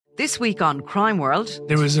This week on Crime World.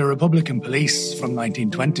 There was a Republican police from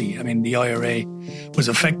 1920. I mean, the IRA was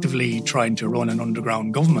effectively trying to run an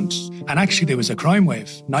underground government. And actually, there was a crime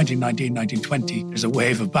wave. 1919, 1920. There's a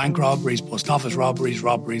wave of bank robberies, post office robberies,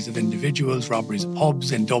 robberies of individuals, robberies of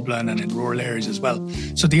pubs in Dublin and in rural areas as well.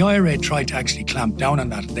 So the IRA tried to actually clamp down on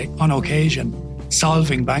that. They, on occasion,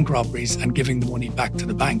 solving bank robberies and giving the money back to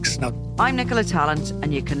the banks. Now, I'm Nicola Tallant,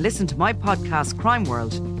 and you can listen to my podcast, Crime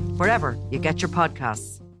World, wherever you get your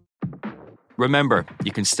podcasts. Remember,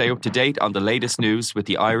 you can stay up to date on the latest news with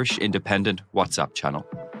the Irish Independent WhatsApp channel.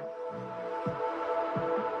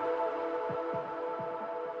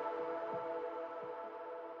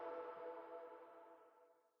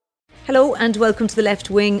 Hello and welcome to The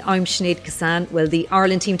Left Wing. I'm Sinead Kassan. Well, the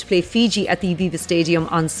Ireland team to play Fiji at the Aviva Stadium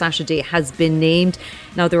on Saturday has been named.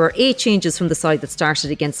 Now, there are 8 changes from the side that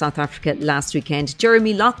started against South Africa last weekend.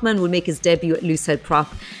 Jeremy Loughman will make his debut at loosehead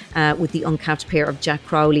prop with the uncapped pair of Jack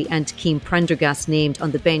Crowley and Cian Tracey named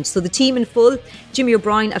on the bench. So the team in full: Jimmy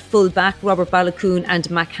O'Brien at full back, Robert Balogun and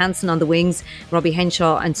Mac Hansen on the wings, Robbie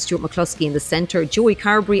Henshaw and Stuart McCluskey in the centre, Joey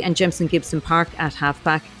Carberry and Jemison Gibson Park at half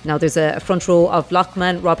back. Now there's a front row of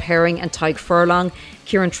Loughman, Rob Herring and Tadhg Furlong.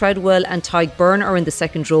 Kieran Treadwell and Tadhg Byrne are in the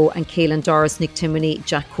second row, and Caelan Doris, Nick Timoney,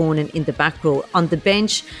 Jack Conan in the back row. On the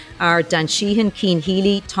bench are Dan Sheehan, Cian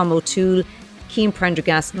Healy, Tom O'Toole, Cian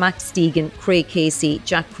Prendergast, Max Deegan, Craig Casey,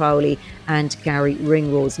 Jack Crowley and Gary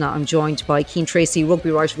Ringrose. Now I'm joined by Cian Tracey, rugby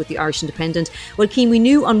writer with the Irish Independent. Well, Cian, we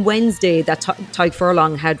knew on Wednesday that Tadhg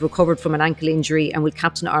Furlong had recovered from an ankle injury and will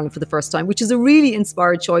captain Ireland for the first time, which is a really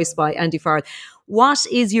inspired choice by Andy Farrell. What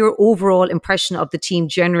is your overall impression of the team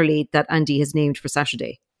generally that Andy has named for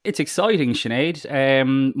Saturday? It's exciting,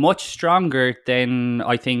 Sinead. Much stronger than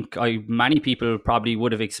I think many people probably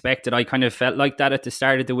would have expected. I kind of felt like that at the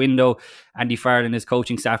start of the window. Andy Farrell and his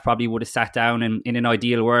coaching staff probably would have sat down and in an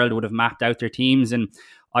ideal world would have mapped out their teams. And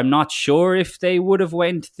I'm not sure if they would have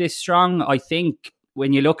went this strong. I think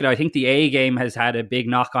when you look at it, I think the A game has had a big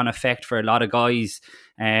knock-on effect for a lot of guys.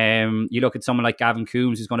 You look at someone like Gavin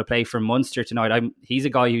Coombs, who's going to play for Munster tonight. He's a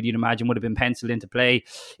guy who you'd imagine would have been penciled in to play.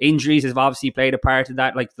 Injuries have obviously played a part of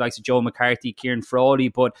that, like the likes of Joe McCarthy, Kieran Frawley.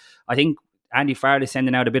 But I think Andy Farrell is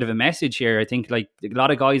sending out a bit of a message here. I think like a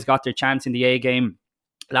lot of guys got their chance in the A game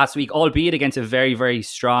last week, albeit against a very, very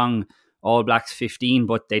strong All Blacks 15,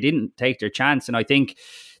 but they didn't take their chance. And I think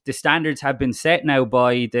the standards have been set now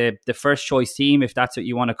by the first choice team, if that's what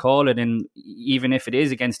you want to call it. And even if it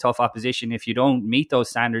is against tough opposition, if you don't meet those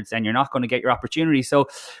standards, then you're not going to get your opportunity. So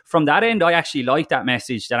from that end, I actually like that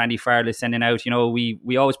message that Andy Farrell is sending out. You know,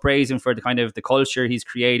 we always praise him for the kind of the culture he's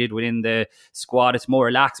created within the squad. It's more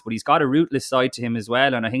relaxed, but he's got a rootless side to him as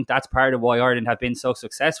well. And I think that's part of why Ireland have been so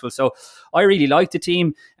successful. So I really like the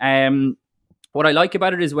team. What I like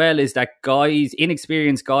about it as well is that guys,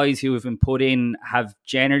 inexperienced guys who have been put in have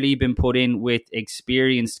generally been put in with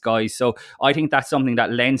experienced guys. So I think that's something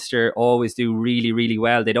that Leinster always do really, really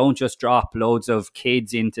well. They don't just drop loads of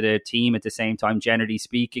kids into the team at the same time, generally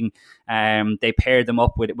speaking. They pair them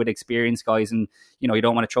up with experienced guys, and you know, you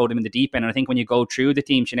don't want to throw them in the deep end. And I think when you go through the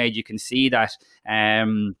team, Sinead, you can see that.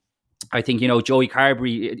 I think, you know, Joey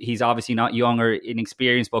Carberry, he's obviously not young or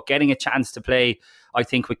inexperienced, but getting a chance to play, I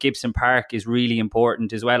think, with Gibson Park is really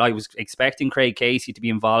important as well. I was expecting Craig Casey to be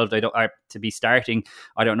involved, to be starting.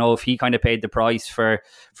 I don't know if he kind of paid the price for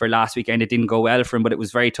last weekend. It didn't go well for him, but it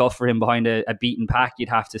was very tough for him behind a beaten pack, you'd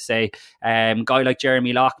have to say. Guy like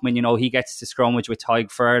Jeremy Loughman, you know, he gets to scrummage with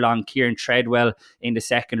Tadhg Furlong, Kieran Treadwell in the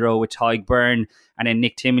second row with Tadhg Byrne, and then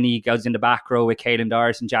Nick Timoney goes in the back row with Caelan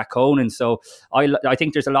Doris and Jack Conan. So I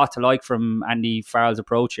think there's a lot to like from Andy Farrell's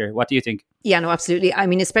approach here. What do you think? Yeah, no, absolutely. I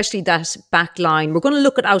mean, especially that back line. We're going to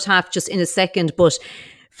look at out half just in a second, but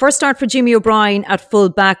first start for Jimmy O'Brien at full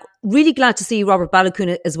back. Really glad to see Robert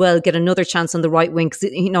Balogun as well get another chance on the right wing, because,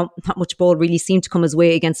 you know, not much ball really seemed to come his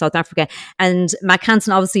way against South Africa. And Mac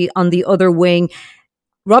Hansen obviously on the other wing.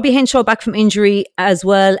 Robbie Henshaw back from injury as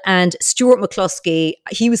well, and Stuart McCluskey.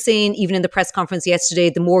 He was saying even in the press conference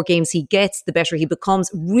yesterday, the more games he gets, the better he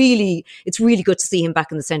becomes. Really, it's really good to see him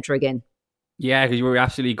back in the centre again. Yeah, because you were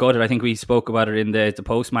absolutely gutted. I think we spoke about it in the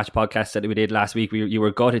post-match podcast that we did last week. You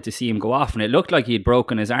were gutted to see him go off, and it looked like he had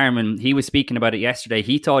broken his arm, and he was speaking about it yesterday.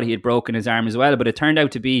 He thought he had broken his arm as well, but it turned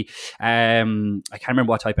out to be, I can't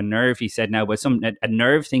remember what type of nerve he said now, but a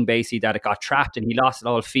nerve thing basically, that it got trapped and he lost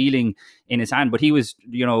all feeling in his hand. But he was,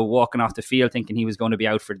 you know, walking off the field thinking he was going to be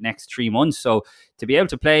out for the next 3 months. So to be able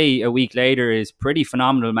to play a week later is pretty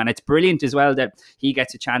phenomenal, man. It's brilliant as well that he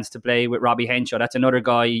gets a chance to play with Robbie Henshaw. That's another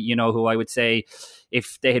guy, you know, who I would say,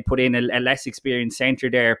 if they had put in a less experienced centre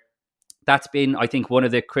there, That's been, I think, one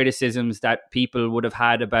of the criticisms that people would have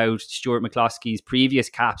had about Stuart McCloskey's previous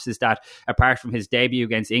caps, is that apart from his debut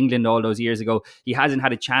against England all those years ago, he hasn't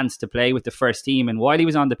had a chance to play with the first team. And while he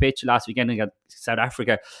was on the pitch last weekend against South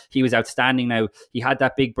Africa, he was outstanding. Now, he had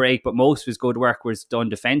that big break, but most of his good work was done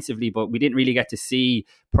defensively, but we didn't really get to see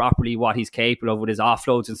properly what he's capable of with his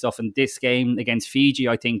offloads and stuff. And this game against Fiji,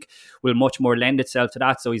 I think, will much more lend itself to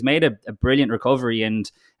that. So he's made a brilliant recovery, and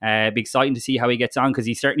be exciting to see how he gets on, because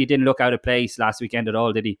he certainly didn't look out of place last weekend at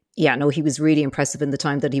all, did he? Yeah, no, he was really impressive in the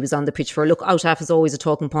time that he was on the pitch for. Look, out half is always a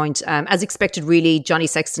talking point. As expected, really, Johnny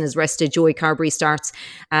Sexton is rested. Joey Carbery starts.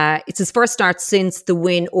 It's his first start since the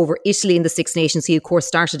win over Italy in the Six Nations. He, of course,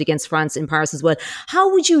 started against France in Paris as well. How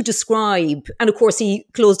would you describe, and of course, he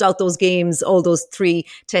closed out those games, all those 3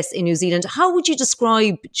 tests in New Zealand. How would you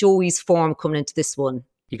describe Joey's form coming into this one?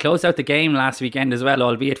 He closed out the game last weekend as well,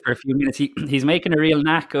 albeit for a few minutes. He's making a real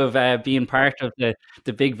knack of being part of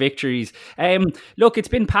the big victories. Look, it's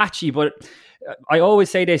been patchy, but I always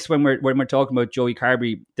say this when we're talking about Joey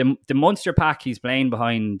Carbery. The Munster pack he's playing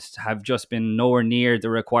behind have just been nowhere near the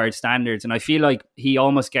required standards, and I feel like he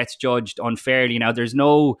almost gets judged unfairly. Now, there's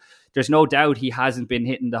no doubt he hasn't been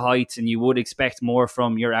hitting the heights, and you would expect more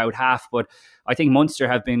from your out half, but I think Munster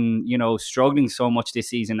have been, struggling so much this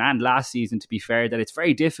season and last season, to be fair, that it's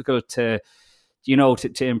very difficult to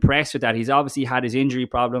impress with that. He's obviously had his injury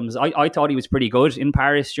problems. I thought he was pretty good in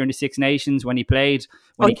Paris during the Six Nations when he played,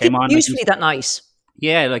 when he came on. Usually that night.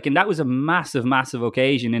 Yeah, and that was a massive, massive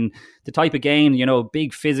occasion. And the type of game,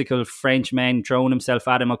 big physical French men throwing himself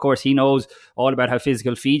at him. Of course, he knows all about how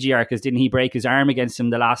physical Fiji are, because didn't he break his arm against him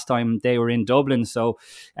the last time they were in Dublin? So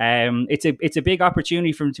it's a big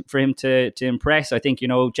opportunity for him to impress. I think,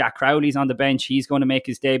 Jack Crowley's on the bench. He's going to make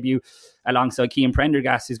his debut alongside Cian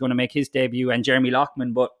Prendergast, who's going to make his debut, and Jeremy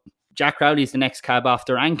Loughman. But Jack Crowley's the next cab off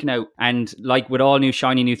the rank now. And like with all new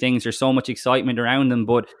shiny new things, there's so much excitement around them.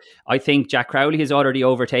 But I think Jack Crowley has already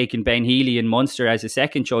overtaken Ben Healy in Munster as a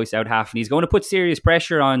second choice out half. And he's going to put serious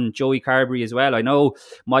pressure on Joey Carbery as well. I know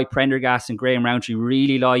Mike Prendergast and Graham Rowntree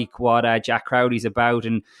really like what Jack Crowley's about.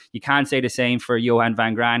 And you can't say the same for Johan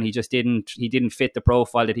van Graan. He didn't fit the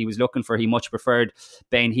profile that he was looking for. He much preferred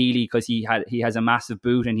Ben Healy because he has a massive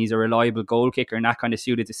boot and he's a reliable goal kicker, and that kind of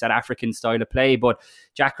suited the South African style of play. But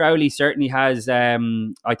Jack Crowley certainly has,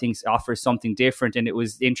 I think, offers something different, and it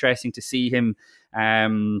was interesting to see him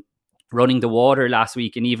running the water last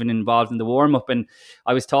week and even involved in the warm-up. And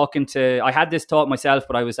I had this thought myself,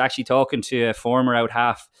 but I was actually talking to a former out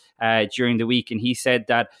half during the week, and he said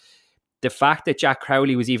that the fact that Jack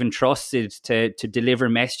Crowley was even trusted to deliver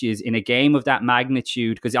messages in a game of that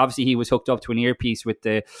magnitude, because obviously he was hooked up to an earpiece with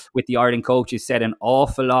the Ireland coaches, said an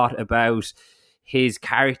awful lot about his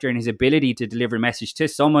character and his ability to deliver a message to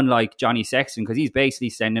someone like Johnny Sexton, because he's basically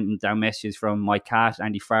sending down messages from Mike Catt,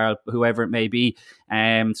 Andy Farrell, whoever it may be.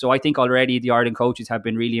 So I think already the Ireland coaches have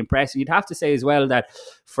been really impressed. And you'd have to say as well that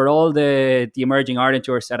for all the emerging Ireland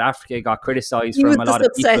tour, South Africa got criticised from a lot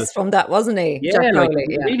of people. He was success from that, wasn't he? Yeah,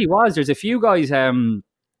 it really was. There's a few guys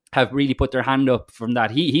have really put their hand up from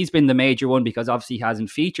that. He's been the major one because obviously he hasn't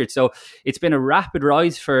featured. So it's been a rapid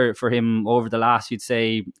rise for him over the last, you'd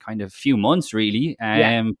say, kind of few months, really.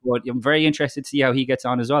 But I'm very interested to see how he gets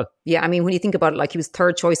on as well. Yeah, I mean, when you think about it, like he was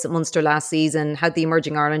third choice at Munster last season, had the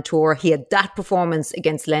Emerging Ireland Tour. He had that performance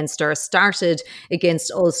against Leinster, started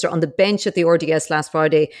against Ulster, on the bench at the RDS last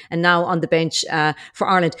Friday, and now on the bench for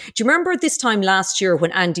Ireland. Do you remember this time last year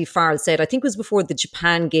when Andy Farrell said, I think it was before the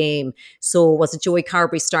Japan game, so was it Joey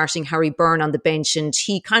Carbery starting, Harry Byrne on the bench, and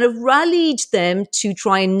he kind of rallied them to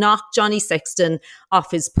try and knock Johnny Sexton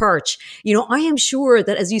off his perch. I am sure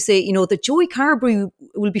that, as you say, that Joey Carbery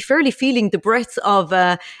will be fairly feeling the breath of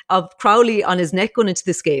Crowley on his neck going into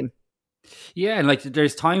this game. Yeah, and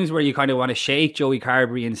there's times where you kind of want to shake Joey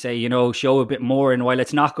Carbery and say, show a bit more. And while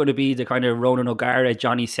it's not going to be the kind of Ronan O'Gara,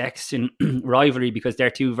 Johnny Sexton rivalry, because they're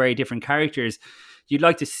two very different characters, you'd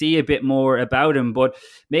like to see a bit more about him. But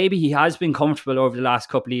maybe he has been comfortable over the last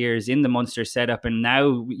couple of years in the Munster setup, and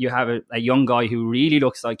now you have a young guy who really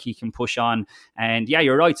looks like he can push on. And yeah,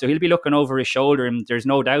 you're right, so he'll be looking over his shoulder, and there's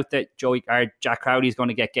no doubt that Jack Crowley is going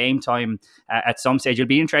to get game time at some stage. It'll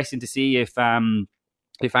be interesting to see if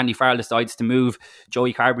Andy Farrell decides to move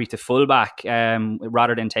Joey Carbery to fullback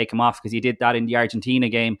rather than take him off, because he did that in the Argentina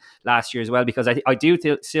game last year as well, because I do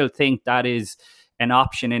still think that is an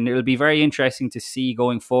option, and it'll be very interesting to see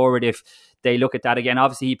going forward if they look at that again.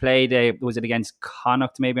 Obviously he played was it against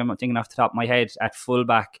Connacht, maybe, I'm not thinking off the top of my head, at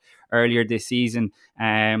fullback earlier this season,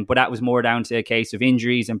 but that was more down to a case of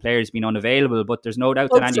injuries and players being unavailable. But there's no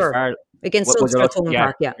doubt that Andy Farrell against Ulster at Thomond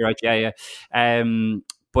Park, right, yeah.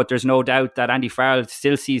 But there's no doubt that Andy Farrell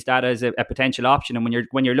still sees that as a potential option. And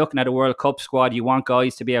when you're looking at a World Cup squad, you want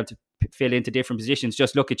guys to be able to fill into different positions.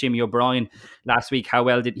 Just look at Jimmy O'Brien last week, how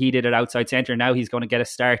well he did at outside centre. Now he's going to get a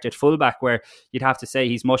start at fullback, where you'd have to say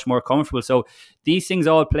he's much more comfortable. So these things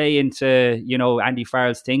all play into, you know, Andy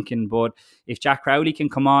Farrell's thinking. But if Jack Crowley can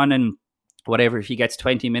come on and whatever, if he gets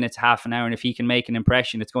 20 minutes, half an hour, and if he can make an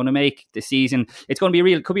impression, it's going to make the season, it's going to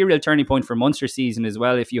be could be a real turning point for Munster's season as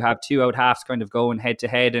well, if you have two out halves kind of going head to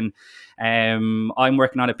head. And I'm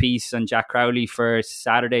working on a piece on Jack Crowley for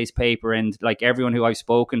Saturday's paper, and like everyone who I've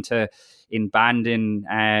spoken to in Bandon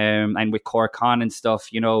and with Cork Con and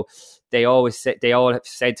stuff, you know, they all have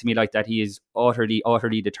said to me like that he is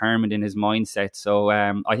utterly determined in his mindset. So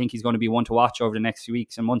I think he's going to be one to watch over the next few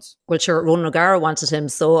weeks and months. Well, sure, Ronan O'Gara wanted him,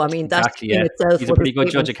 so I mean, that exactly, in itself, he's a pretty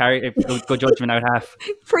good judge of good judgment out half.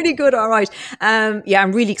 Pretty good, all right. Yeah,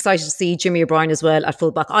 I'm really excited to see Jimmy O'Brien as well at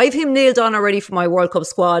fullback. I've him nailed on already for my World Cup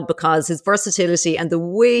squad, because his versatility and the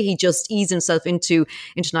way he just eased himself into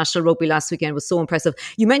international rugby last weekend was so impressive.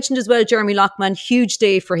 You mentioned as well Jeremy Loughman, huge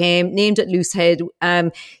day for him, named at Loosehead.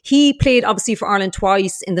 He played obviously for Ireland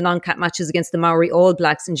twice in the non-cap matches against the Maori All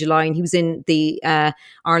Blacks in July, and he was in the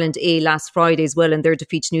Ireland A last Friday as well in their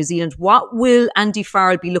defeat to New Zealand. What will Andy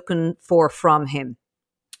Farrell be looking for from him?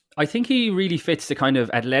 I think he really fits the kind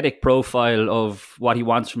of athletic profile of what he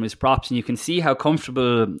wants from his props, and you can see how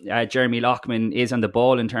comfortable Jeremy Loughman is on the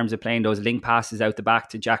ball in terms of playing those link passes out the back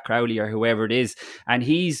to Jack Crowley or whoever it is. And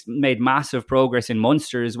he's made massive progress in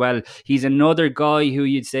Munster as well. He's another guy who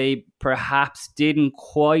you'd say perhaps didn't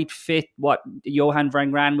quite fit what Johan van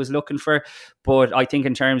Graan was looking for. But I think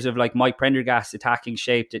in terms of like Mike Prendergast's attacking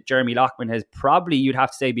shape, that Jeremy Loughman has probably, you'd have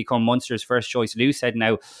to say, become Munster's first choice loosehead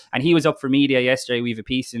now. And he was up for media yesterday. We have a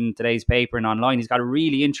piece in today's paper and online. He's got a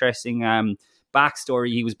really interesting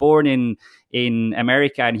backstory. He was born in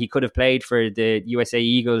America, and he could have played for the USA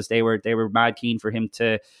Eagles. They were mad keen for him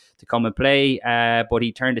to come and play, but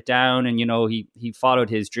he turned it down, and you know, he followed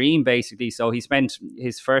his dream basically. So he spent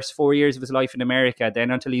his first 4 years of his life in America.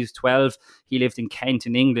 Then until he was 12, he lived in Kent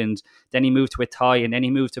in England. Then he moved to Athy, and then he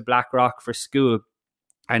moved to Blackrock for school.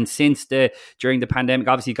 And since during the pandemic,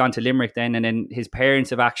 obviously gone to Limerick then, and then his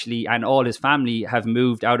parents have actually, and all his family have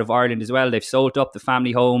moved out of Ireland as well. They've sold up the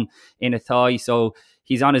family home in Athy, so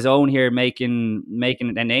he's on his own here making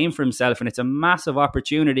a name for himself, and it's a massive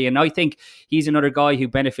opportunity. And I think he's another guy who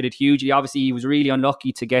benefited hugely. Obviously, he was really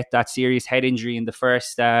unlucky to get that serious head injury in the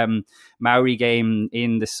first Maori game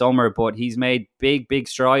in the summer, but he's made big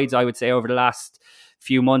strides, I would say, over the last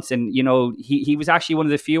few months. And you know, he was actually one of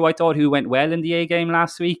the few, I thought, who went well in the A game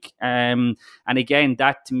last week. And again,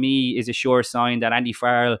 that to me is a sure sign that Andy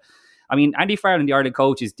Farrell and the Ireland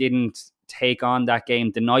coaches didn't take on that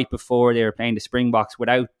game the night before they were playing the Springboks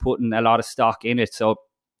without putting a lot of stock in it. So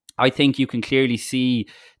I think you can clearly see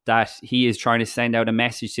that he is trying to send out a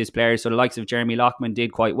message to his players. So the likes of Jeremy Loughman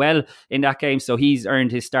did quite well in that game. So he's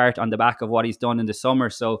earned his start on the back of what he's done in the summer.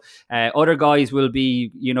 So other guys will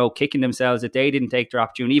be, you know, kicking themselves that they didn't take their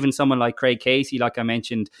opportunity. Even someone like Craig Casey, like I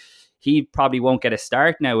mentioned, he probably won't get a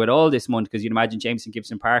start now at all this month, because you'd imagine Jameson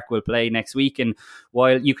Gibson Park will play next week. And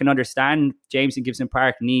while you can understand Jameson Gibson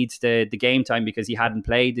Park needs the game time because he hadn't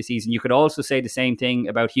played this season, you could also say the same thing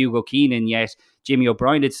about Hugo Keenan. Yet Jimmy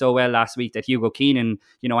O'Brien did so well last week that Hugo Keenan,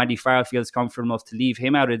 you know, Andy Farrell feels comfortable enough to leave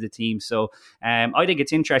him out of the team. So I think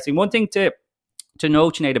it's interesting. One thing to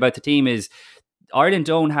note, Sinead, about the team is Ireland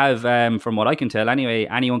don't have, from what I can tell anyway,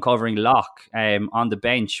 anyone covering lock on the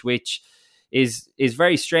bench, which is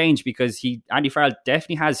very strange, because Andy Farrell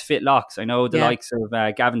definitely has fit locks. I know the likes of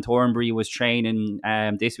Gavin Thornbury was training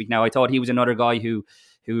this week. Now, I thought he was another guy who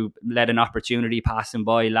let an opportunity pass him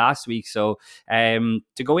by last week. So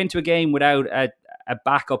to go into a game without a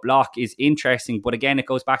backup lock is interesting. But again, it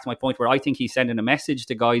goes back to my point where I think he's sending a message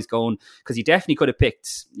to guys going, because he definitely could have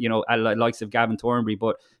picked, you know, likes of Gavin Thornbury,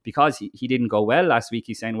 but because he didn't go well last week,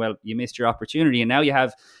 he's saying, well, you missed your opportunity. And now you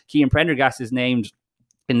have Cian Prendergast is named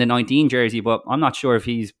in the 19 jersey, but I'm not sure if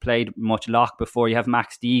he's played much lock before. You have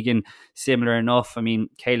Max Deegan, similar enough. I mean,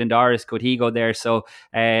 Caelan Doris, could he go there? So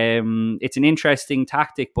it's an interesting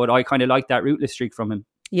tactic, but I kind of like that rootless streak from him.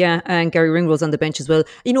 Yeah, and Gary Ringrose on the bench as well.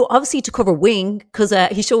 You know, obviously to cover wing, because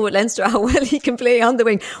he showed with Leinster how well he can play on the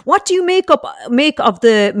wing. What do you make of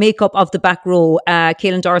the back row?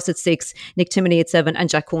 Caelan Doris at 6, Nick Timoney at 7, and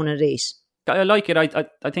Jack Conan at 8. I like it.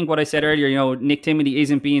 I think what I said earlier, Nick Timoney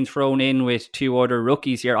isn't being thrown in with two other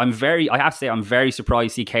rookies here. I have to say, I'm very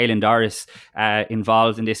surprised to see Caelan Doris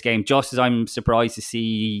involved in this game, just as I'm surprised to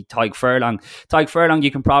see Tadhg Furlong. Tadhg Furlong, you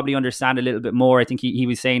can probably understand a little bit more. I think he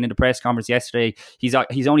was saying in the press conference yesterday, he's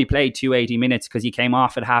only played 280 minutes because he came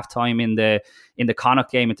off at halftime in the Connacht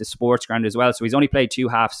game at the sports ground as well. So he's only played two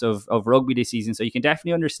halves of rugby this season. So you can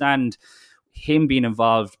definitely understand him being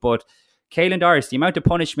involved. But Caelan Doris, the amount of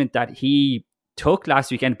punishment that he took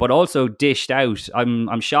last weekend, but also dished out,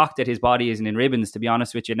 I'm shocked that his body isn't in ribbons, to be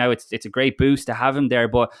honest with you. Now it's a great boost to have him there,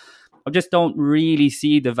 but I just don't really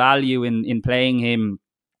see the value in playing him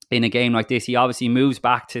in a game like this. He obviously moves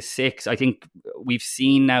back to 6. I think we've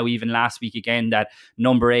seen now, even last week again, that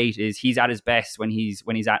number 8 he's at his best when he's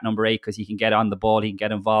at number 8, because he can get on the ball, he can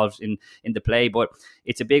get involved in the play. But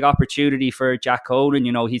it's a big opportunity for Jack Conan.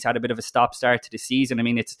 He's had a bit of a stop start to the season. I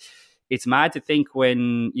mean, it's mad to think,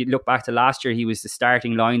 when you look back to last year, he was the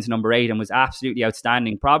starting Lions number 8 and was absolutely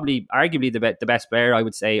outstanding. Probably, arguably the best player, I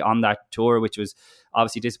would say, on that tour, which was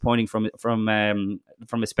obviously disappointing from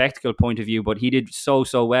a spectacle point of view. But he did so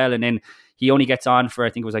well, and then he only gets on for, I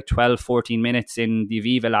think it was like 12-14 minutes in the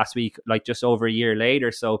Aviva last week, like just over a year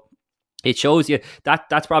later. So it shows you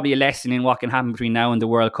that's probably a lesson in what can happen between now and the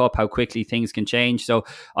World Cup, how quickly things can change. So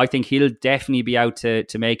I think he'll definitely be out to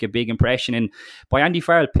make a big impression. And by Andy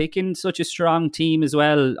Farrell picking such a strong team as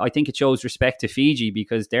well, I think it shows respect to Fiji,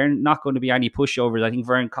 because they're not going to be any pushovers. I think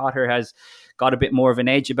Vern Cotter has got a bit more of an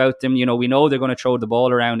edge about them. We know they're going to throw the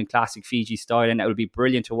ball around in classic Fiji style, and that will be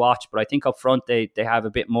brilliant to watch. But I think up front they have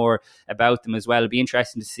a bit more about them as well. It'll be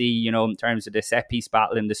interesting to see, in terms of the set piece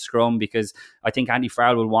battle in the scrum, because I think Andy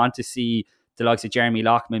Farrell will want to see the likes of Jeremy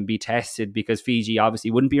Loughman be tested, because Fiji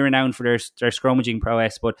obviously wouldn't be renowned for their scrummaging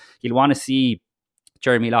prowess, but you'll want to see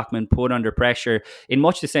Jeremy Loughman put under pressure in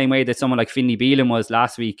much the same way that someone like Finlay Bealham was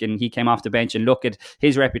last week, and he came off the bench, and look at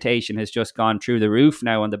his reputation has just gone through the roof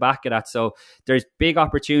now on the back of that. So there's big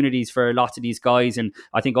opportunities for lots of these guys, and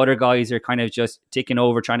I think other guys are kind of just ticking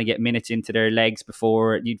over, trying to get minutes into their legs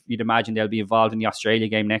before you'd imagine they'll be involved in the Australia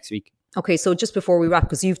game next week. Okay, so just before we wrap,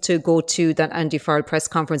 because you have to go to that Andy Farrell press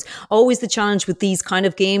conference, always the challenge with these kind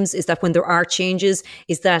of games is that when there are changes,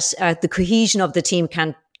 is that the cohesion of the team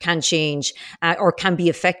can change or can be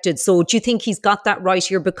affected. So do you think he's got that right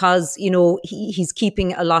here, because he's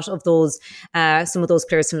keeping a lot of those some of those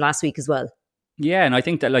players from last week as well? Yeah, and I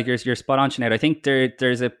think that, like, you're spot on, Sinead. I think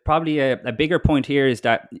there's probably a bigger point here, is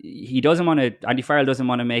that Andy Farrell doesn't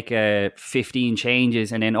want to make 15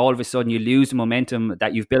 changes and then all of a sudden you lose the momentum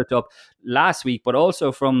that you've built up last week, but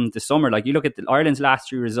also from the summer. Like, you look at Ireland's last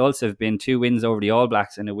 3 results have been 2 wins over the All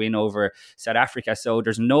Blacks and a win over South Africa. So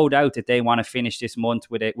there's no doubt that they want to finish this month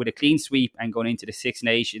with a clean sweep and going into the Six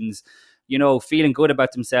Nations, feeling good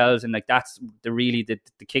about themselves, and like that's the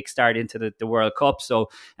kickstart into the World Cup. So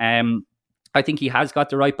I think he has got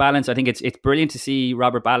the right balance. I think it's brilliant to see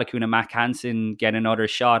Robert Balakoon and Mac Hansen get another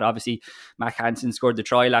shot. Obviously, Mac Hansen scored the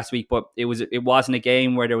try last week, but it wasn't a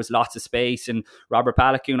game where there was lots of space. And Robert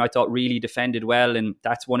Balakoon, I thought, really defended well, and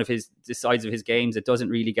that's one of the sides of his games that doesn't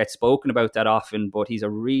really get spoken about that often. But he's a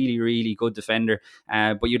really, really good defender.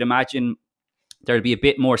 But you'd imagine there'll be a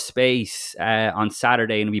bit more space on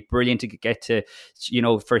Saturday, and it'll be brilliant to get to,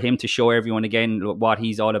 for him to show everyone again what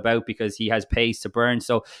he's all about, because he has pace to burn.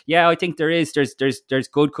 So yeah, I think there's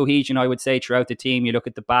good cohesion, I would say, throughout the team. You look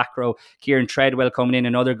at the back row, Cian Tracey coming in,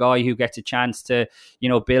 another guy who gets a chance to,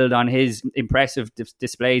 build on his impressive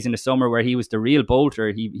displays in the summer where he was the real bolter.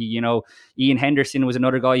 Ian Henderson was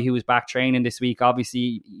another guy who was back training this week.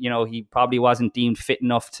 Obviously, he probably wasn't deemed fit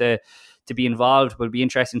enough to be involved. Will be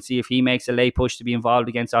interesting to see if he makes a late push to be involved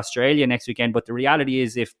against Australia next weekend. But the reality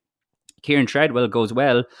is, if Kieran Treadwell goes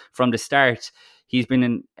well from the start, he's been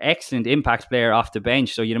an excellent impact player off the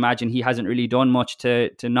bench. So you'd imagine he hasn't really done much to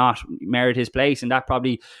not merit his place. And that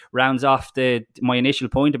probably rounds off my initial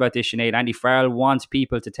point about this, Sinead. Andy Farrell wants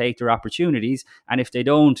people to take their opportunities, and if they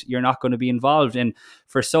don't, you're not going to be involved. And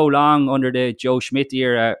for so long under the Joe Schmidt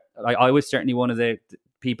era, I was certainly one of the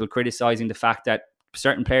people criticising the fact that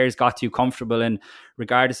certain players got too comfortable, and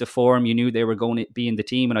regardless of form, you knew they were going to be in the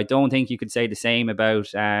team. And I don't think you could say the same about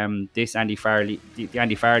this Andy Farrell, the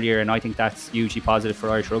Andy Farrell year, and I think that's hugely positive for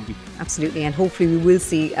Irish rugby. Absolutely, and hopefully we will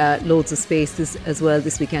see loads of space as well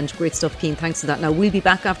this weekend. Great stuff, Cian. Thanks for that. Now, we'll be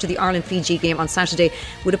back after the Ireland-Fiji game on Saturday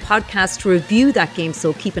with a podcast to review that game,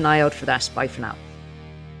 so keep an eye out for that. Bye for now.